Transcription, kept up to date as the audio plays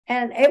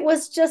And it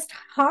was just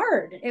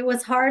hard. It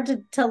was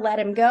hard to let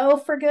him go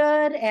for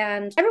good.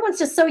 And everyone's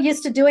just so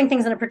used to doing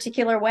things in a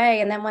particular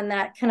way. And then when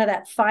that kind of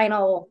that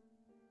final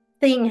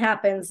thing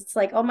happens, it's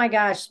like, oh my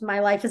gosh, my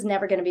life is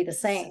never going to be the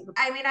same.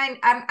 I mean,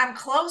 I'm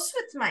close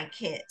with my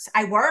kids.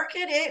 I work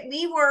at it.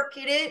 We work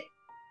at it.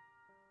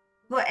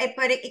 But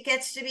it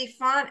gets to be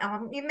fun.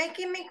 You're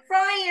making me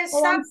cry. And Oh,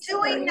 stop I'm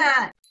doing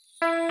sorry.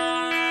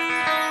 that.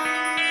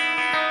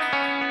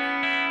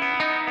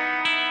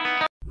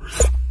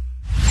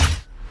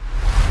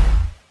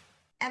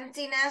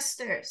 Empty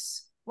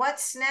nesters.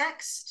 What's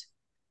next?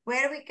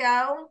 Where do we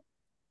go?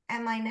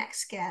 And my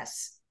next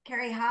guest,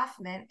 Kerry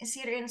Hoffman, is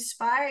here to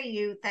inspire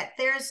you that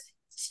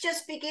it's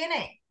just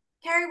beginning.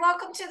 Kerry,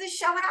 welcome to the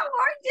show. How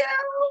are you?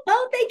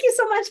 Oh, thank you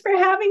so much for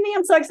having me.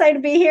 I'm so excited to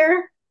be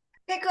here.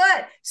 Okay,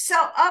 good. So,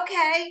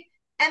 okay,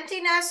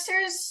 empty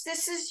nesters,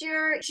 this is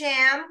your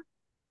jam.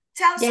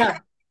 Tell us about Yeah.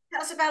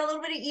 tell us about a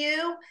little bit of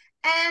you.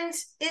 And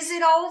is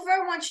it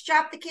over once you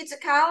drop the kids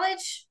at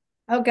college?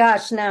 Oh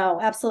gosh, no,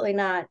 absolutely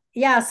not.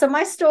 Yeah. So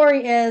my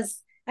story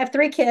is I have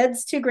three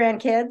kids, two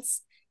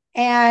grandkids,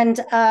 and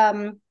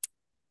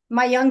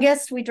my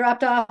youngest we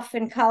dropped off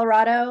in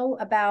Colorado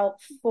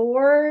about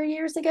 4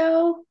 years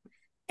ago.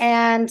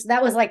 And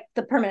that was like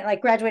the permanent,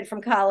 like graduated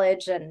from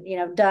college and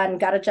done,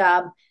 got a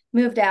job,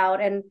 moved out,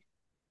 and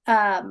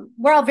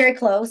we're all very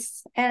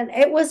close. And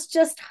it was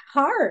just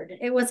hard.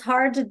 It was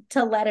hard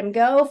to let him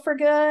go for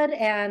good.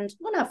 And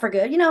well, not for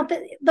good,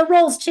 the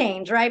roles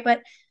change, right?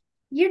 But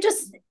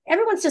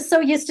everyone's just so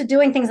used to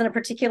doing things in a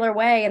particular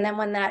way. And then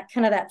when that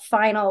kind of that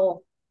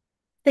final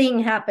thing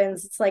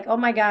happens, it's like, oh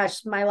my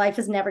gosh, my life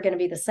is never going to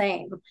be the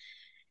same.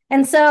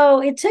 And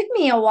so it took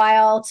me a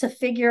while to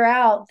figure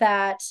out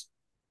that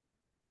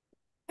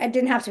I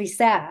didn't have to be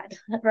sad,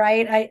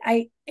 right?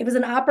 It was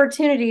an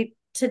opportunity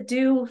to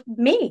do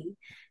me.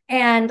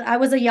 And I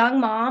was a young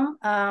mom.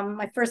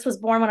 My first was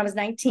born when I was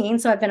 19.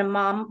 So I've been a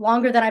mom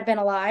longer than I've been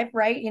alive,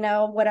 right?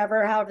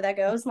 Whatever, however that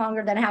goes,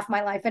 longer than half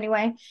my life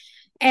anyway.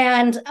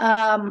 And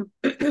I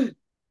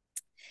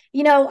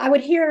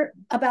would hear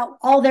about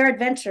all their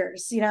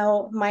adventures.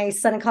 My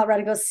son in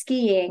Colorado goes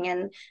skiing,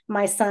 and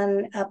my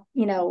son up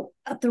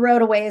the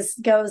road a ways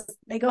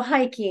they go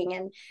hiking,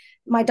 and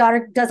my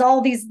daughter does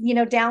all these,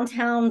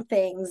 downtown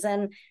things.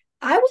 And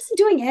I wasn't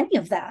doing any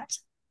of that.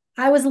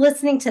 I was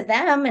listening to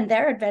them and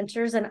their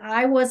adventures, and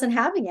I wasn't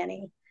having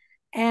any.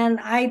 And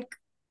I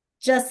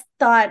just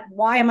thought,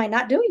 why am I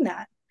not doing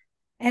that?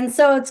 And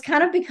so it's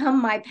kind of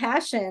become my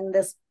passion.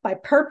 My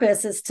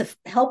purpose is to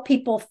help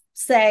people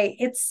say,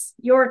 it's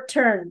your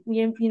turn.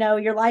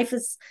 Your life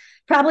is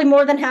probably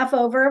more than half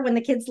over when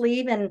the kids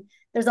leave, and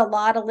there's a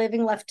lot of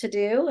living left to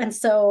do. And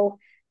so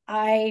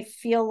I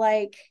feel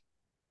like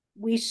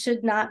we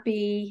should not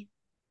be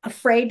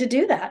afraid to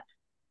do that.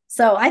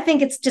 So I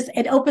think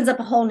it opens up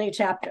a whole new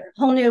chapter,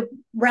 whole new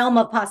realm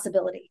of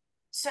possibility.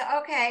 So,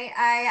 okay,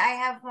 I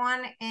have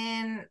one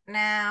in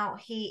now.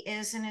 He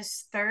is in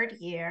his third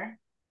year,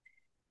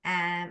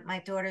 and my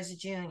daughter's a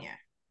junior.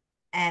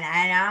 And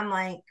I'm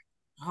like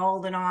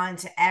holding on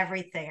to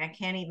everything. I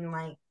can't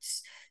even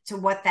to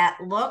what that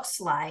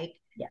looks like.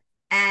 Yeah.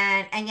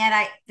 And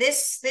yet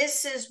this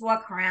is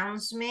what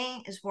grounds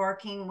me, is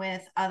working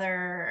with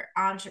other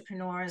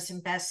entrepreneurs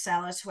and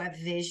bestsellers who have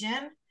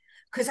vision.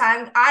 Because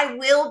I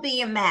will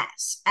be a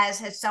mess,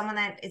 as someone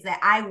that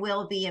I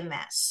will be a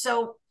mess.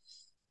 So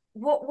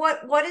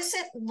what does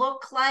it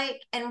look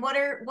like, and what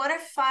are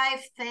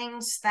five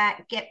things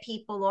that get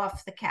people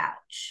off the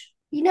couch?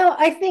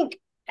 I think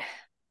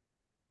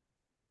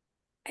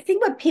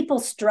what people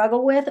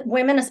struggle with,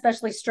 women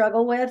especially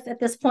struggle with at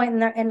this point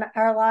in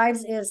our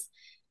lives, is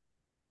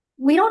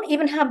we don't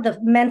even have the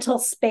mental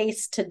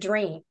space to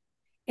dream.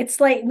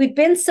 It's like we've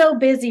been so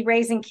busy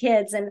raising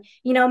kids, and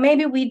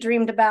maybe we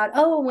dreamed about,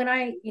 oh, when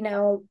I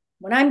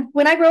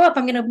grow up,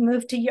 I'm going to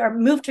move to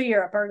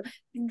Europe, or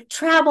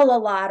travel a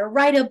lot, or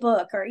write a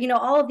book, or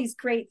all of these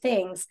great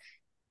things.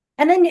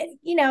 And then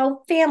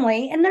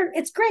family, and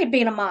it's great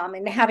being a mom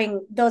and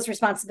having those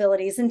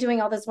responsibilities and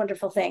doing all those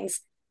wonderful things,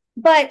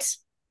 but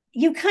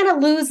you kind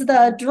of lose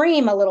the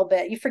dream a little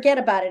bit. You forget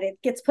about it.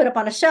 It gets put up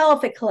on a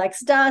shelf, it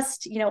collects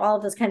dust, all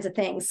of those kinds of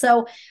things.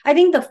 So I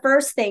think the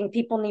first thing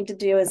people need to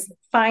do is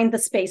find the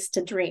space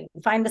to dream,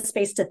 find the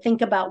space to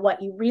think about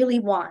what you really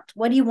want.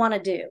 What do you want to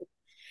do?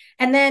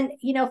 And then,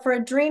 for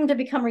a dream to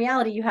become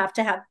reality, you have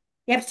to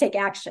take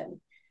action.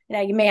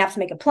 You may have to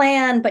make a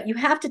plan, but you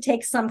have to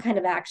take some kind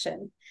of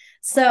action.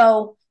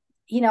 So,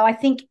 I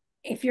think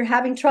if you're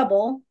having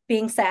trouble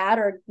being sad,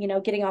 or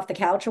getting off the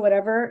couch or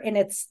whatever, and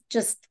it's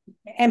just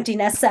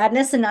emptiness,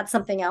 sadness, and not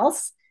something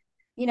else,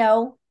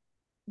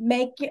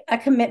 make a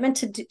commitment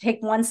to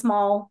take one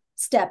small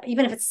step,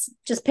 even if it's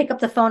just pick up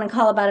the phone and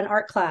call about an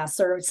art class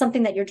or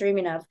something that you're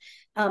dreaming of.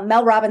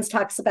 Mel Robbins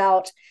talks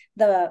about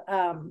the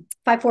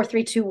 5 4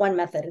 3 2 1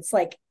 method. It's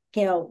like,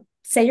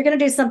 say you're going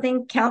to do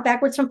something, count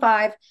backwards from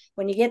 5.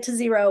 When you get to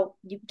 0,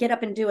 you get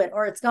up and do it,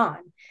 or it's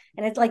gone.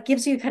 And it like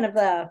gives you kind of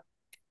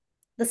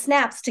the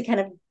snaps to kind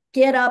of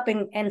get up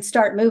and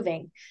start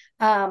moving.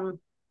 But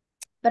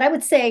I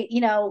would say,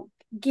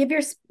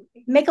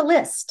 make a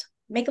list.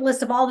 Make a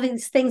list of all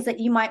these things that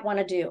you might want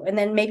to do, and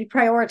then maybe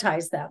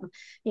prioritize them.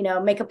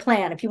 Make a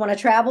plan. If you want to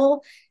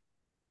travel,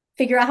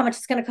 figure out how much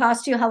it's going to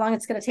cost you, how long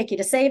it's going to take you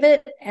to save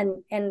it,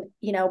 and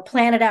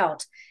plan it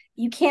out.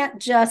 You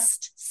can't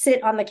just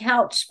sit on the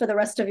couch for the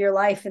rest of your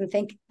life and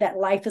think that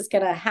life is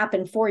going to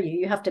happen for you.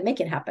 You have to make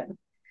it happen.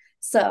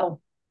 So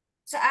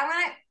I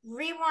want to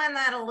rewind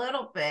that a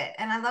little bit.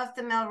 And I love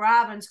the Mel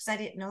Robbins because I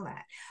didn't know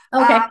that.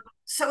 okay.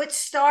 So it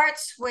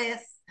starts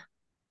with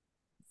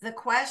the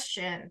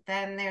question.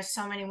 Then there's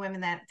so many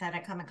women that I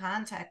come in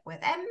contact with,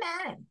 and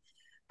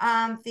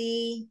men.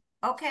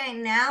 Okay,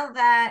 now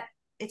that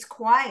it's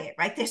quiet,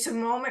 right? There's a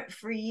moment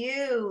for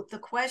you. The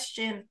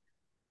question,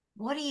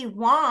 what do you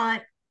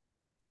want?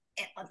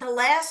 The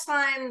last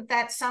time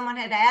that someone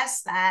had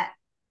asked that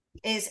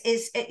is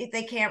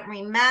they can't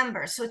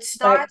remember. So it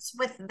starts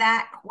with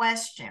that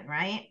question,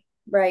 right?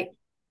 Right.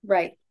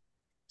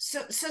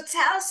 So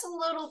tell us a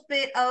little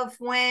bit of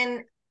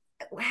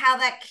how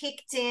that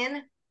kicked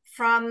in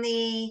from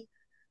the,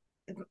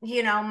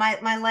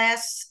 my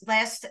last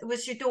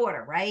was your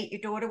daughter, right?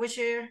 Your daughter was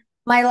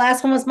my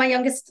last one was my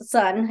youngest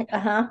son.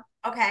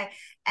 Okay.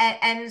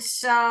 And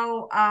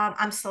so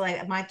I'm still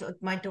like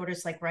my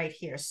daughter's like right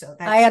here. So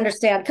that's I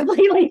understand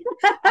completely.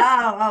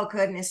 oh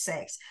goodness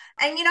sakes.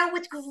 And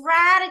with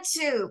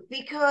gratitude,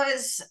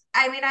 because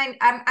I mean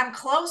I'm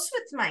close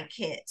with my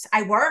kids.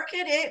 I work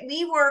at it,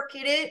 we work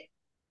at it.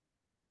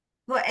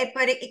 But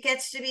it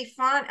gets to be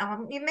fun.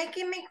 You're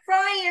making me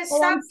cry.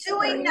 Stop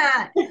doing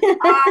that.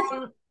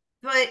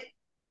 But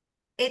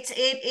it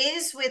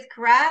is with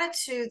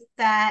gratitude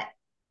that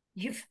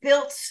you've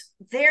built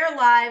their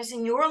lives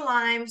and your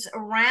lives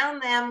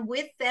around them,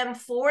 with them,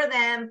 for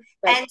them,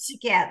 and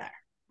together,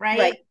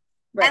 right?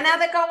 And now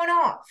they're going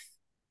off.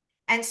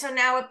 And so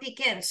now it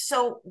begins.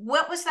 So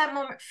what was that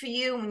moment for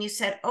you when you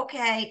said,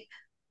 okay,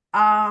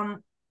 now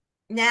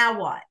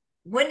what?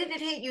 When did it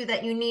hit you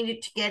that you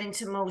needed to get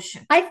into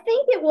motion? I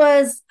think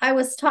I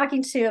was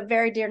talking to a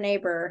very dear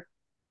neighbor,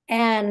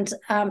 and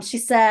she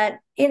said,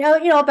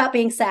 about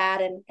being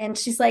sad. And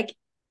she's like,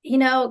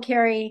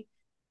 Carrie,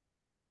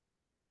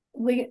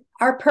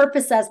 our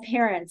purpose as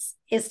parents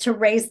is to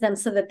raise them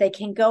so that they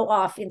can go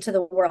off into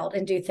the world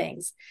and do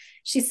things.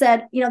 She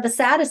said, the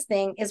saddest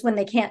thing is when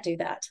they can't do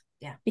that.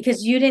 Yeah.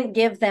 Because you didn't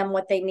give them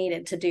what they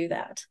needed to do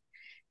that.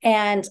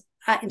 And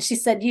she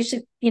said, you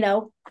should,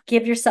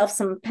 give yourself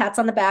some pats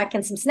on the back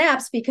and some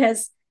snaps,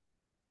 because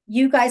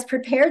you guys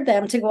prepared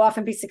them to go off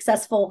and be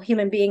successful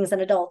human beings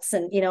and adults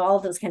and, all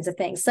of those kinds of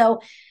things.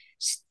 So,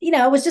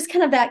 it was just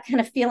kind of that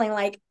kind of feeling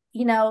like,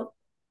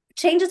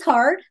 change is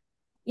hard.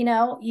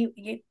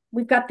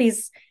 We've got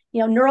these,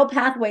 neural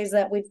pathways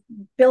that we've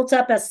built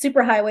up as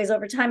superhighways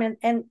over time.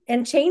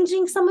 And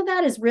changing some of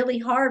that is really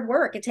hard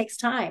work. It takes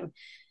time.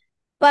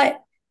 But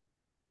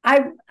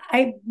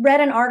I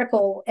read an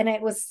article, and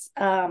it was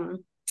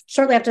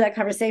shortly after that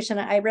conversation,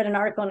 I read an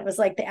article, and it was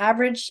like the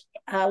average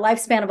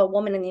lifespan of a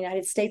woman in the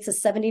United States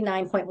is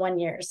 79.1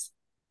 years.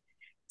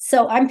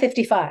 So I'm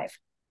 55.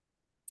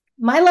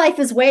 My life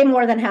is way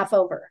more than half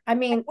over. I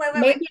mean,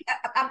 wait.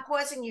 I'm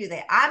pausing you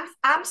there.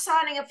 I'm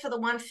signing up for the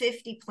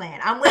 150 plan.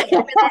 I'm waiting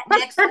for that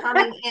next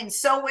coming in.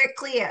 So we're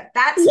clear.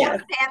 That's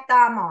the path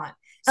I'm on.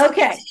 So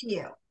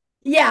continue.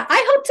 Yeah,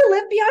 I hope to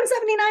live beyond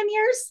 79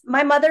 years.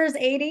 My mother's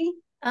 80.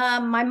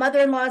 My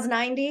mother-in-law is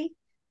 90.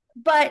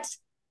 But,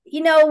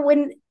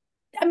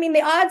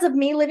 the odds of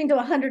me living to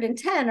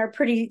 110 are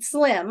pretty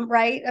slim,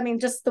 right? I mean,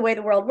 just the way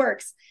the world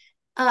works.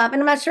 And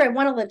I'm not sure I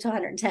want to live to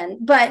 110,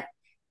 but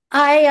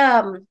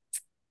I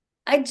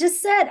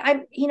just said,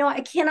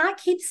 I cannot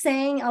keep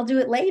saying I'll do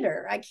it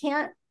later. I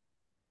can't.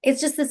 It's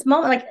just this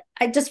moment. Like,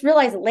 I just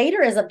realized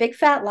later is a big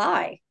fat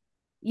lie.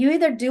 You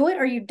either do it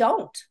or you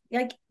don't.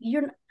 Like,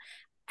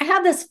 I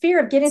have this fear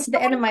of getting to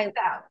the end of my.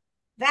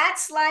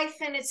 That's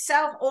life in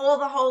itself, all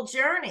the whole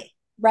journey.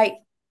 Right.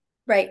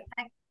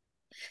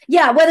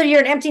 Yeah, whether you're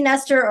an empty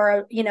nester or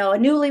a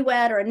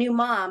newlywed or a new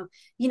mom,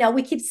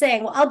 we keep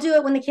saying, well, I'll do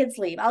it when the kids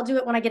leave. I'll do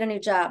it when I get a new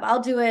job. I'll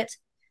do it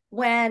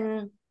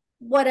when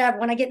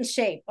I get in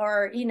shape,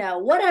 or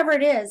whatever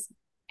it is.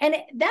 And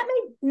that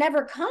may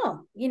never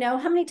come.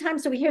 How many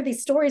times do we hear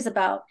these stories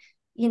about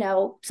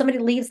somebody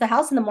leaves the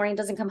house in the morning and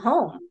doesn't come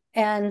home?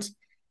 And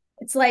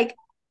it's like,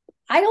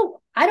 I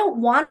don't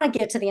want to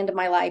get to the end of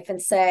my life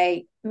and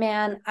say,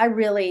 man, I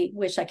really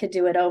wish I could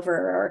do it over.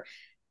 Or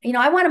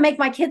I want to make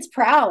my kids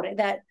proud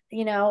that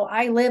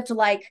I lived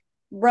like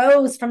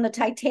Rose from the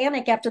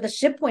Titanic after the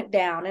ship went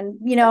down, and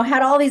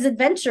had all these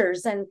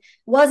adventures and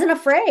wasn't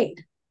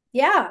afraid.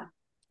 Yeah.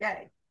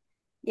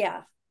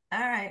 All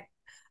right.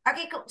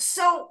 Okay, cool.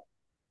 So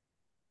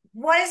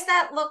what does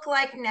that look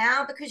like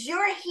now? Because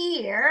you're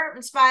here.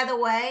 And by the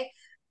way,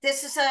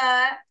 this is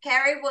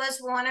Carrie was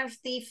one of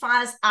the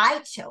finalists I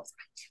chose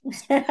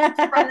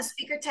from the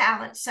speaker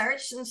talent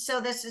search. And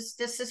so this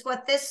is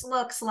what this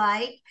looks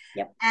like.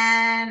 Yep.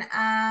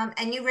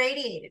 And you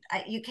radiated.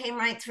 You came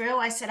right through.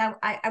 I said,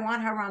 I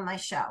want her on my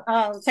show.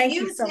 Oh, thank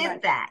you so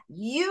much.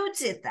 You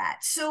did that.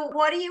 So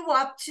what are you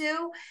up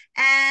to?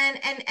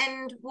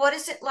 And what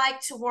is it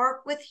like to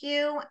work with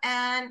you?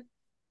 And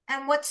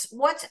And what's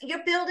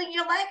you're building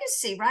your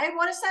legacy, right?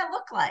 What does that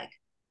look like?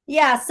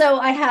 Yeah, so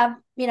I have,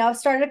 I've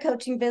started a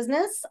coaching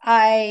business.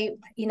 I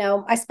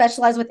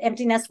specialize with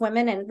empty nest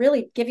women and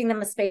really giving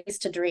them a space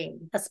to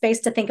dream, a space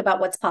to think about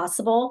what's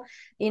possible.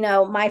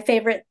 My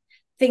favorite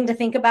thing to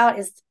think about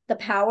is the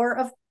power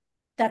of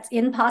that's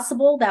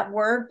impossible. That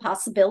word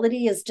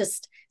possibility is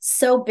just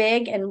so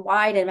big and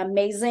wide and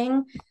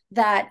amazing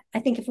that I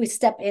think if we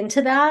step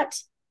into that,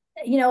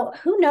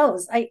 who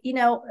knows?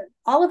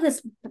 All of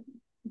this,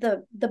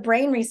 the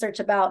brain research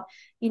about,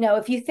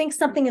 if you think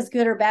something is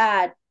good or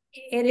bad,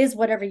 it is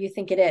whatever you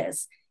think it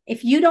is.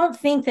 If you don't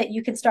think that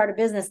you can start a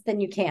business, then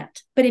you can't.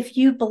 But if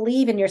you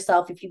believe in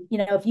yourself, if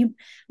you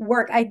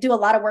work, I do a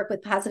lot of work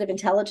with positive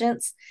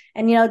intelligence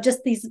and,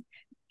 just these, I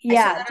saw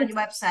yeah, that on just, your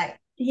website.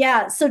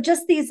 yeah. So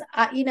just these,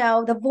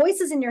 the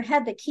voices in your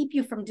head that keep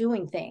you from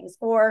doing things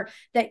or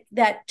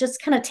that just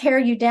kind of tear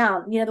you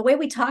down, the way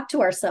we talk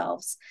to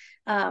ourselves,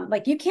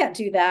 like you can't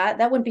do that.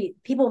 That wouldn't be,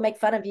 people make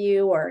fun of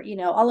you or,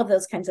 all of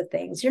those kinds of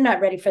things. You're not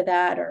ready for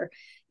that. Or,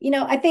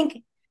 I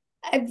think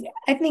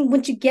I think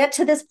once you get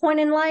to this point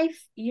in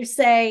life, you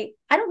say,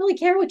 I don't really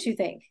care what you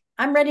think.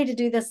 I'm ready to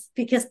do this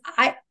because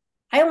I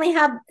only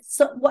have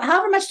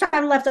however much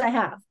time left I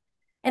have.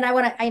 And I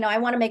want to, I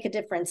want to make a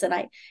difference. And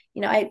I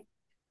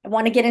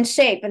want to get in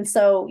shape. And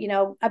so,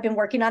 I've been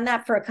working on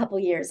that for a couple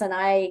of years and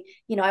I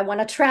want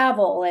to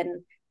travel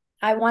and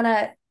I want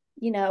to,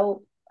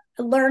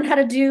 learn how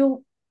to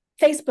do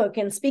Facebook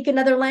and speak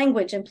another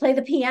language and play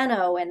the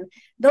piano. And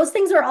those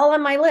things are all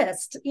on my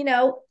list.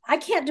 I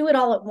can't do it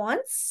all at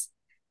once,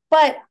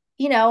 but,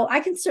 I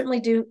can certainly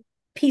do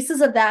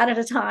pieces of that at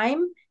a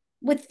time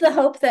with the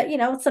hope that,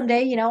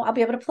 someday, I'll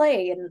be able to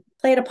play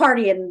at a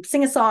party and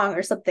sing a song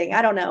or something.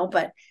 I don't know,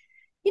 but,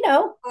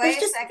 there's Wait a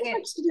just too second.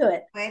 much to do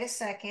it. Wait a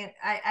second.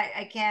 I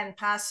again,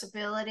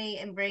 possibility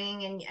and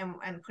bringing in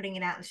and putting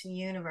it out into the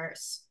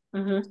universe.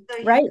 So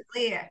you're Right.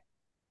 clear,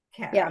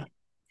 Yeah. Carrie.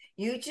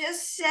 You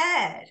just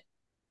said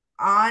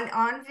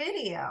on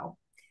video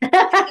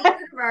the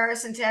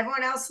universe and to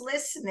everyone else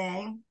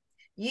listening,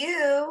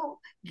 you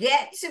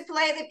get to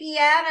play the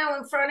piano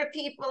in front of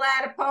people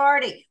at a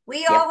party. We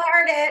Yep. all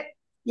heard it. And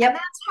Yep.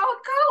 that's how it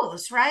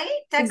goes, right?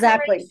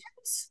 Exactly.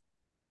 Declarations.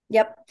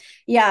 Yep.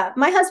 Yeah.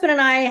 My husband and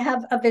I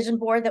have a vision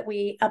board that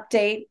we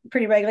update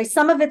pretty regularly.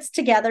 Some of it's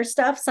together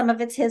stuff, some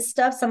of it's his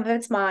stuff, some of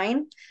it's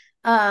mine.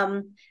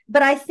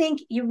 But I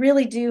think you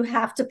really do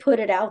have to put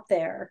it out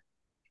there.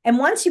 And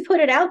once you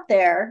put it out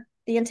there,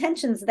 the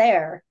intention's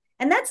there.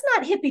 And that's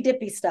not hippy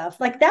dippy stuff.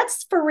 Like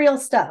that's for real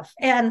stuff.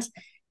 And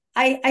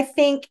I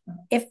think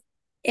if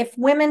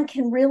women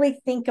can really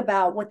think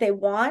about what they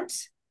want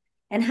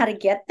and how to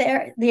get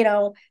there,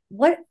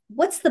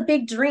 what's the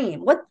big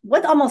dream?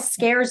 What almost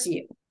scares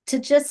you? To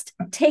just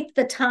take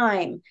the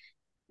time,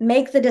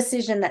 make the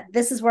decision that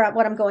this is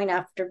what I'm going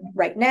after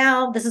right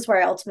now. This is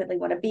where I ultimately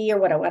want to be or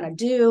what I want to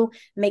do.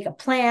 Make a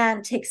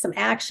plan, take some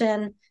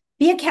action,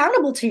 be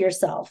accountable to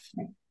yourself.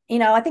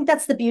 I think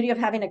that's the beauty of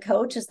having a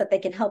coach is that they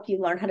can help you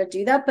learn how to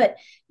do that. But,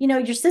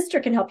 your sister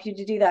can help you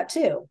to do that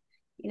too.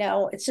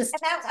 It's just.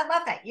 And I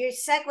love that. You're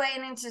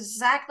segueing into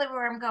exactly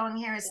where I'm going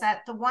here is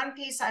that the one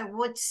piece I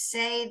would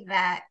say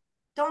that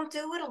don't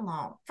do it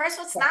alone. First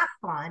of all, it's not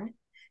fun.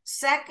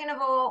 Second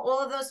of all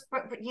of those,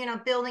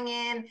 building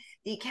in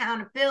the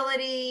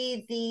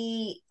accountability,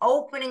 the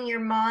opening your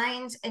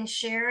mind and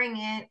sharing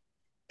it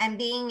and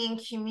being in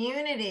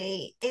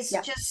community is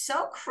just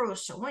so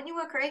crucial. Wouldn't you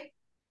agree?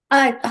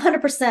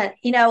 100%.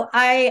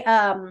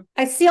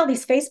 I see all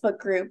these Facebook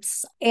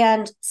groups,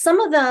 and some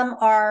of them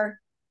are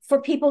for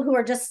people who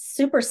are just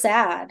super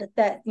sad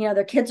that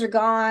their kids are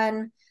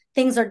gone,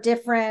 things are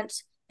different,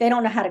 they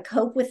don't know how to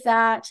cope with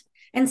that,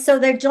 and so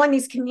they join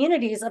these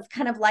communities of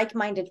kind of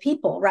like-minded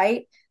people,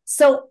 right?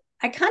 So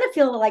I kind of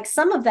feel like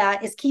some of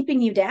that is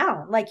keeping you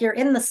down, like you're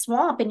in the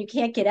swamp and you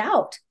can't get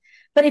out.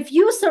 But if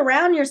you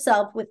surround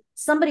yourself with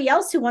somebody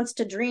else who wants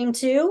to dream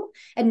too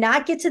and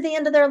not get to the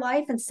end of their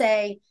life and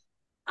say,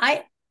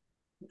 I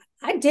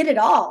I did it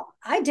all.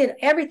 I did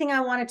everything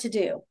I wanted to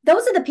do.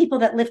 Those are the people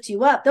that lift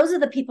you up. Those are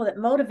the people that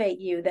motivate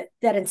you,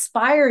 that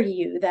inspire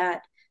you,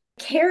 that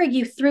carry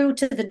you through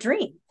to the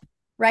dream,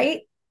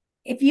 right?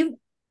 If you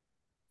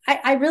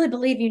I really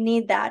believe you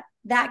need that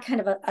kind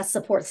of a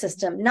support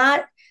system,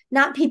 not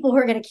people who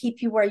are going to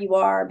keep you where you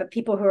are, but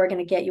people who are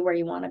going to get you where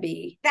you want to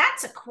be.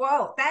 That's a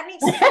quote. That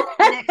needs to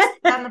be next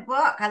on the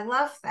book. I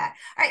love that.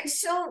 All right.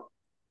 So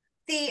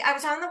I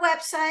was on the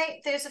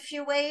website. There's a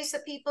few ways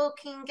that people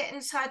can get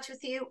in touch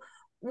with you.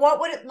 What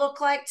would it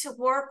look like to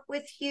work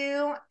with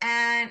you,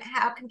 and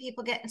how can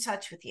people get in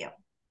touch with you?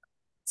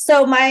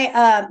 So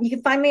you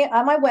can find me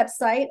on my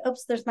website.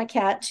 Oops, there's my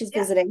cat. She's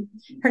visiting.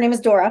 Her name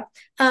is Dora.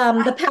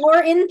 The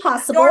Power in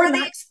Possible. Dora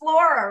the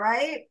Explorer,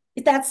 right?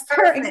 That's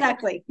her,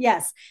 exactly.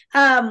 Yes.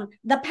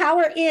 The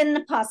Power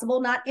in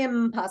Possible, not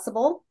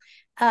impossible.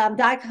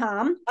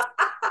 .com.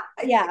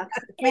 Yeah.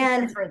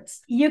 And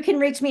difference. You can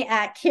reach me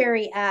at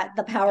Carrie at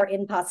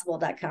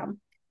thepowerinpossible.com.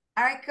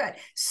 All right, good.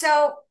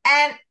 So,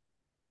 and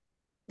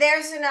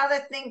there's another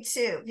thing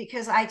too,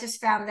 because I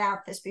just found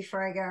out this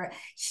before I go.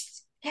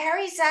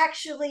 Carrie's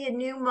actually a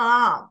new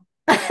mom.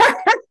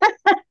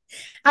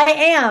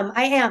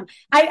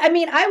 I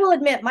mean, I will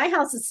admit my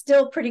house is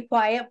still pretty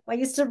quiet. I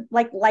used to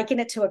liken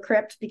it to a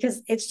crypt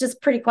because it's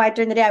just pretty quiet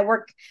during the day. I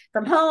work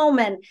from home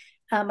and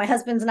my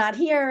husband's not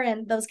here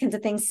and those kinds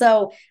of things.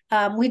 So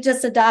we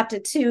just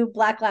adopted two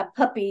black lab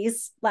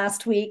puppies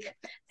last week.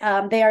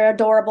 They are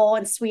adorable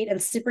and sweet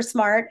and super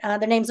smart. Their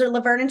names are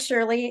Laverne and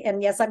Shirley.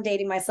 And yes, I'm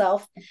dating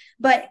myself,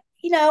 but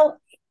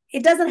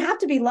it doesn't have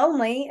to be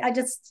lonely. I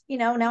just,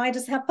 now I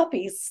just have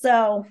puppies.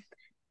 So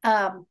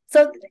I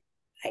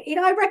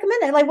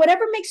recommend that. Like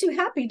whatever makes you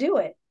happy, do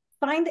it.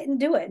 Find it and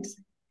do it.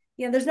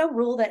 There's no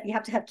rule that you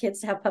have to have kids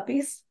to have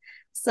puppies.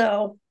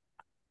 So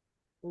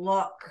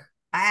look,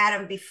 I had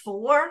them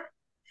before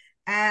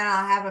and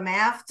I'll have them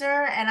after.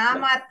 And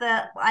I'm at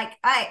the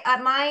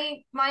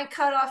my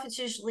cutoff is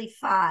usually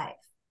 5.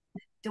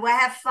 Do I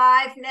have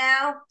 5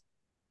 now?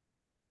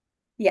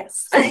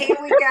 Yes. So here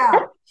we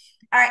go.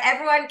 All right,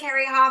 everyone,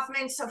 Kerry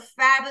Hoffman, so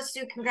fabulous.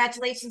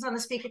 Congratulations on the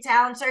Speaker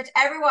Talent Search.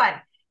 Everyone,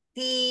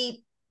 the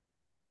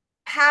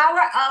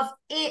power of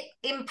it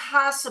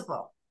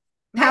impossible.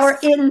 Power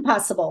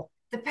impossible.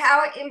 The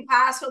power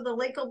impossible. The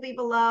link will be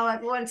below.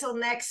 Everyone, until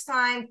next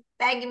time.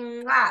 Thank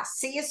you.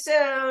 See you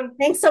soon.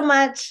 Thanks so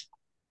much.